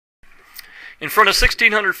In front of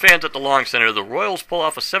 1,600 fans at the Long Center, the Royals pull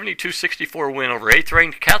off a 72-64 win over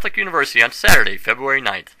 8th-ranked Catholic University on Saturday, February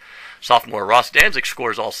 9th. Sophomore Ross Danzig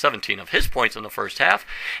scores all 17 of his points in the first half,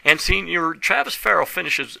 and senior Travis Farrell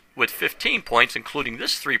finishes with 15 points, including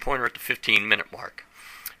this three-pointer at the 15-minute mark.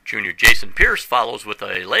 Junior Jason Pierce follows with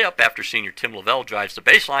a layup after senior Tim Lavelle drives the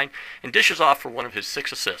baseline and dishes off for one of his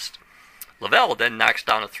 6 assists. Lavelle then knocks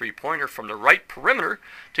down a three-pointer from the right perimeter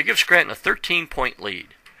to give Scranton a 13-point lead.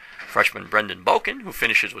 Freshman Brendan Boken, who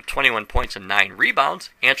finishes with 21 points and 9 rebounds,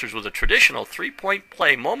 answers with a traditional three-point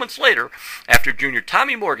play moments later after junior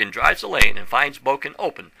Tommy Morgan drives the lane and finds Boken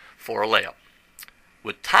open for a layup.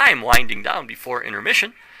 With time winding down before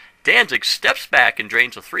intermission, Danzig steps back and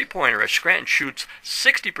drains a three-pointer as Scranton shoots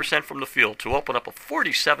 60% from the field to open up a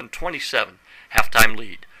 47-27 halftime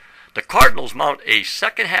lead. The Cardinals mount a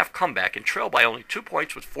second-half comeback and trail by only 2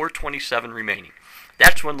 points with 4:27 remaining.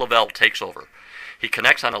 That's when Lavelle takes over. He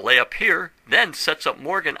connects on a layup here, then sets up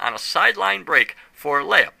Morgan on a sideline break for a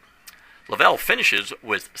layup. Lavelle finishes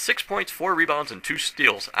with 6 points, 4 rebounds, and 2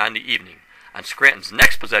 steals on the evening. On Scranton's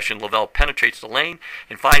next possession, Lavelle penetrates the lane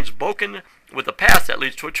and finds Boken with a pass that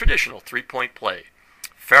leads to a traditional three-point play.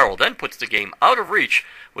 Farrell then puts the game out of reach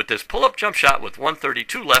with this pull-up jump shot with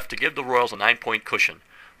 1:32 left to give the Royals a 9-point cushion.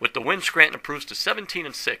 With the win, Scranton improves to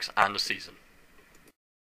 17-6 on the season.